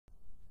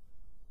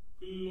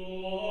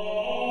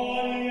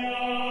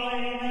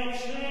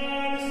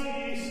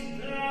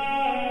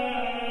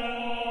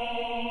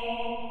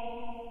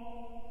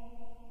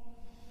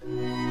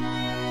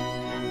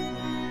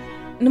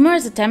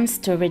Numerous attempts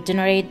to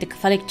regenerate the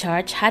Catholic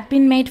Church had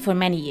been made for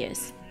many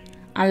years.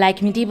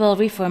 Unlike medieval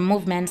reform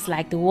movements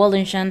like the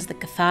Waldensians, the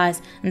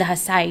Cathars, and the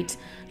Hussites,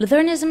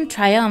 Lutheranism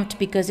triumphed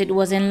because it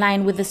was in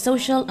line with the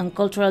social and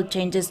cultural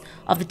changes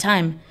of the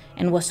time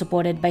and was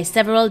supported by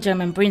several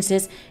German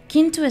princes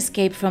keen to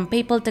escape from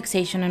papal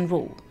taxation and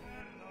rule.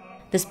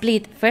 The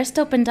split, first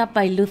opened up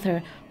by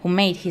Luther, who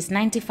made his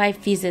 95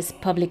 Theses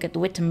public at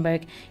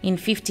Wittenberg in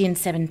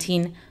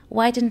 1517,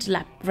 widened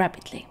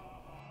rapidly.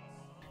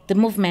 The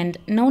movement,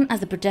 known as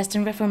the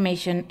Protestant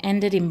Reformation,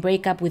 ended in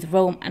breakup with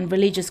Rome and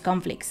religious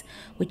conflicts,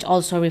 which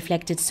also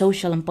reflected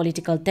social and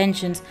political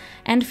tensions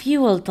and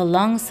fueled a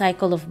long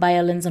cycle of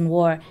violence and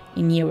war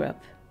in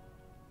Europe.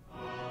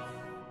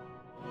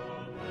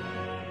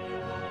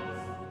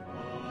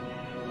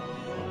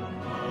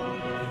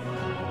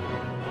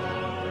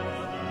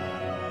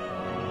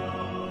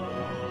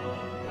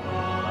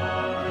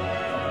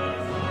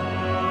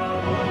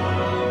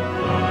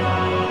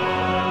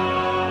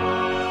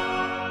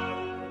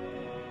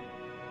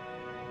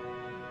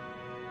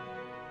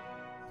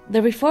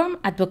 The reform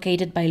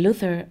advocated by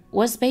Luther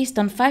was based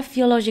on 5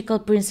 theological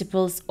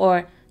principles,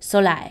 or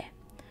solae.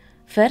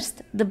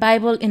 First, the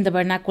Bible in the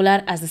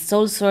vernacular as the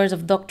sole source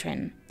of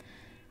doctrine.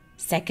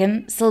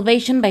 Second,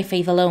 salvation by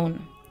faith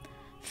alone.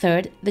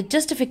 Third, the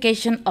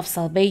justification of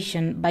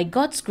salvation by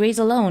God's grace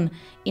alone,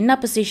 in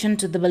opposition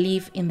to the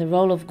belief in the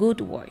role of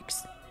good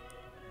works.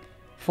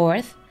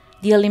 Fourth,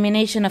 the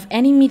elimination of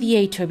any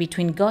mediator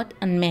between God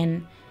and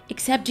men,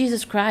 except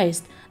Jesus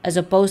Christ, as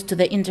opposed to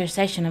the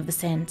intercession of the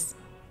saints.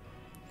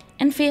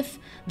 And fifth,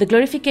 the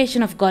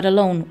glorification of God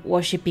alone,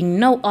 worshipping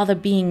no other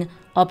being,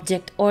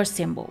 object, or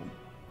symbol.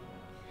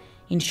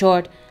 In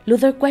short,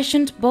 Luther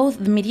questioned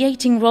both the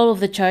mediating role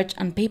of the Church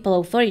and papal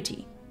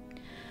authority.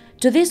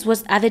 To this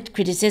was added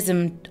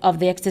criticism of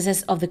the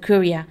excesses of the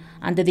Curia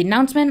and the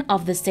denouncement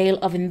of the sale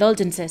of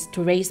indulgences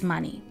to raise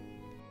money.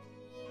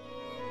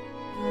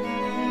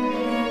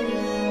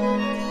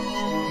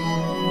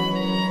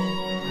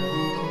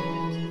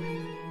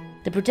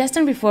 The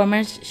Protestant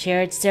reformers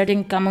shared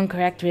certain common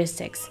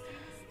characteristics,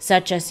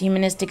 such as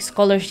humanistic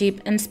scholarship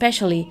and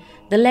especially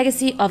the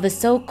legacy of the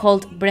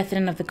so-called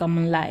Brethren of the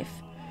Common Life,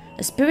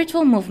 a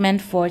spiritual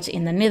movement forged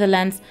in the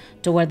Netherlands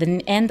toward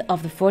the end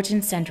of the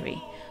 14th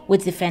century,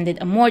 which defended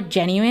a more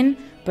genuine,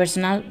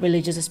 personal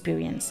religious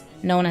experience,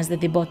 known as the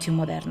Devotio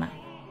Moderna.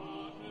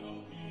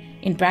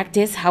 In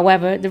practice,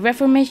 however, the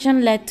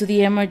Reformation led to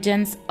the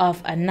emergence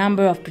of a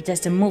number of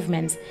Protestant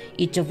movements,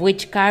 each of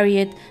which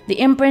carried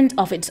the imprint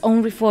of its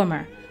own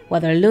reformer,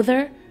 whether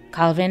Luther,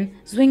 Calvin,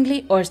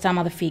 Zwingli, or some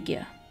other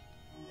figure.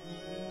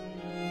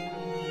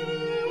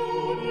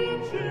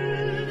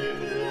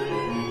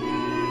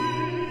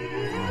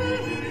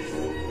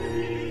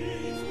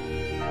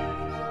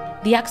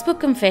 The Augsburg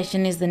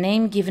Confession is the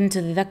name given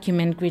to the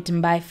document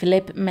written by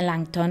Philip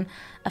Melanchthon,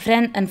 a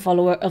friend and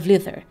follower of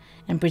Luther,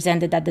 and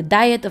presented at the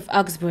Diet of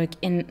Augsburg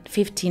in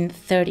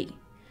 1530,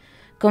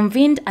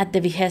 convened at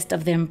the behest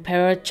of the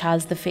Emperor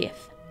Charles V.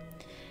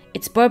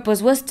 Its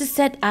purpose was to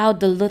set out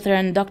the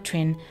Lutheran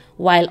doctrine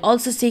while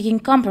also seeking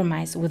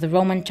compromise with the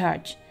Roman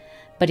Church,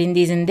 but in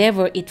this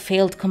endeavor it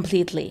failed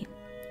completely.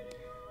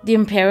 The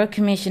Emperor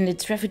commissioned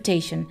its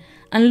refutation,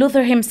 and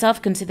Luther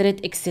himself considered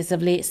it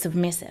excessively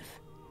submissive.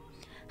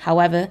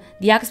 However,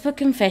 the Augsburg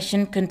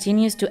Confession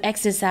continues to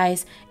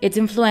exercise its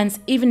influence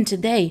even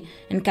today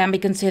and can be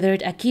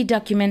considered a key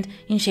document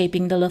in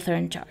shaping the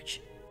Lutheran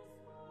Church.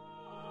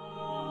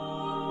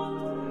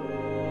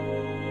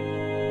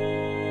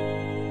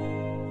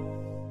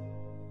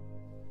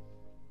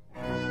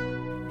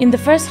 In the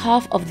first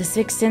half of the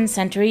 16th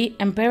century,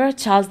 Emperor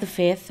Charles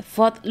V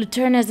fought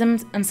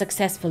Lutheranism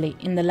unsuccessfully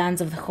in the lands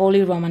of the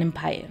Holy Roman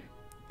Empire.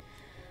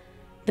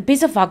 The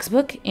Peace of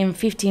Augsburg in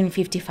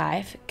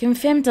 1555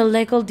 confirmed the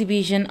legal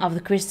division of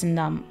the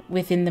Christendom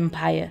within the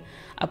empire,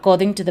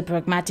 according to the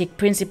pragmatic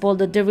principle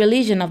that the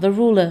religion of the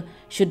ruler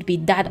should be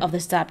that of the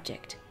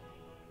subject.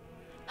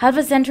 Half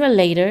a century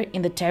later,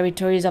 in the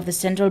territories of the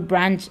central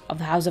branch of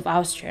the House of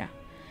Austria,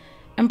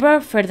 Emperor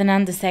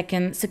Ferdinand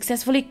II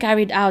successfully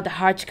carried out a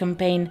harsh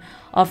campaign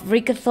of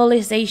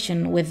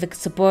recatholicization with the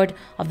support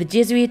of the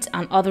Jesuits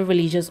and other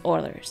religious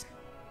orders.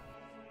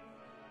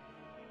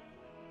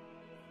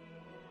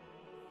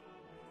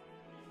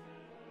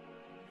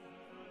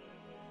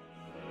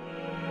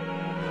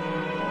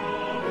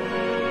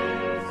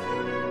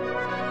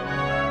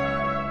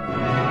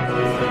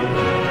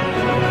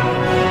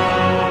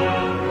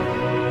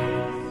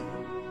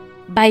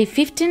 By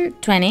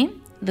 1520,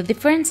 the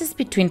differences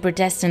between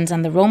Protestants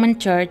and the Roman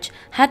Church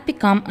had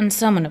become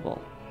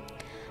unsurmountable.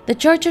 The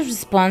Church's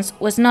response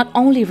was not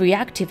only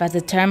reactive, as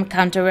the term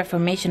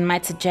Counter-reformation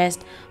might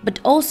suggest, but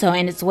also,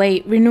 in its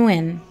way,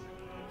 renewing.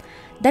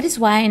 That is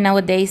why,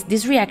 nowadays,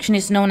 this reaction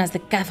is known as the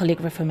Catholic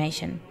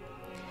Reformation.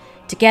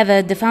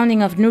 Together, the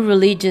founding of new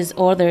religious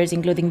orders,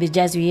 including the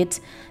Jesuits,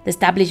 the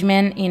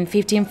establishment in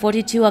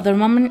 1542 of the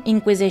Roman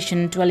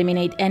Inquisition to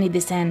eliminate any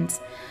dissents,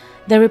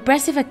 the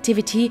repressive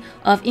activity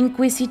of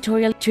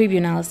inquisitorial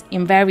tribunals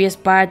in various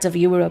parts of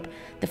Europe,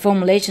 the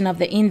formulation of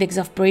the Index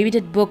of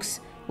Prohibited Books,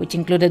 which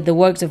included the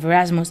works of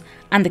Erasmus,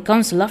 and the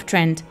Council of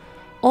Trent,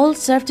 all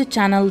served to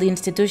channel the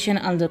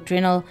institutional and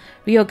doctrinal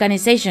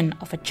reorganization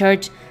of a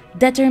church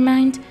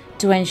determined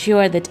to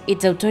ensure that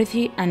its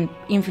authority and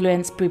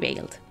influence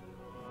prevailed.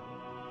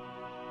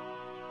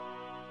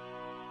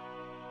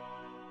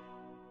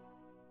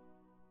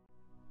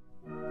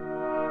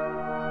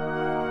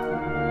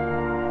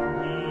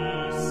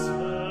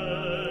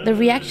 The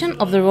reaction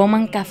of the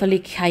Roman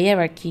Catholic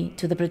hierarchy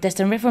to the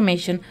Protestant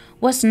Reformation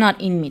was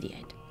not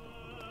immediate.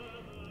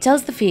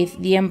 Charles V,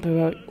 the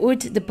Emperor,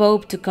 urged the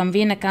Pope to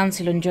convene a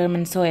council on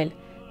German soil,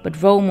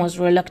 but Rome was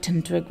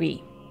reluctant to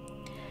agree.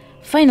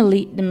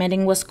 Finally, the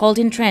meeting was called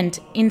in Trent,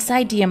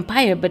 inside the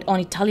Empire but on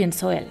Italian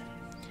soil.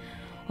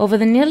 Over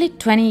the nearly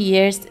 20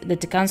 years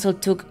that the council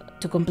took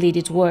to complete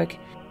its work,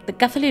 the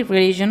Catholic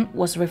religion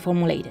was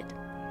reformulated.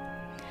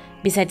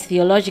 Besides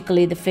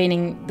theologically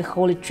defining the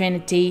Holy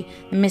Trinity,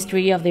 the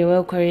mystery of the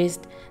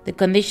Eucharist, the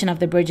condition of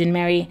the Virgin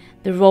Mary,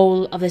 the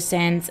role of the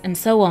saints, and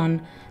so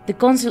on, the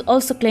Council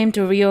also claimed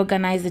to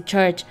reorganize the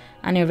Church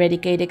and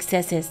eradicate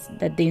excesses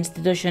that the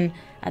institution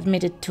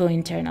admitted to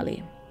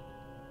internally.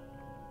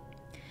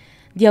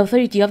 The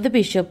authority of the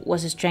bishop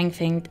was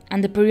strengthened,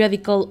 and the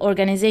periodical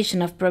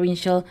organization of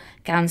provincial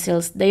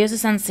councils,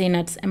 diocesan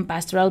synods, and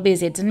pastoral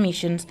visits and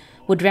missions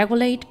would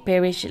regulate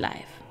parish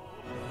life.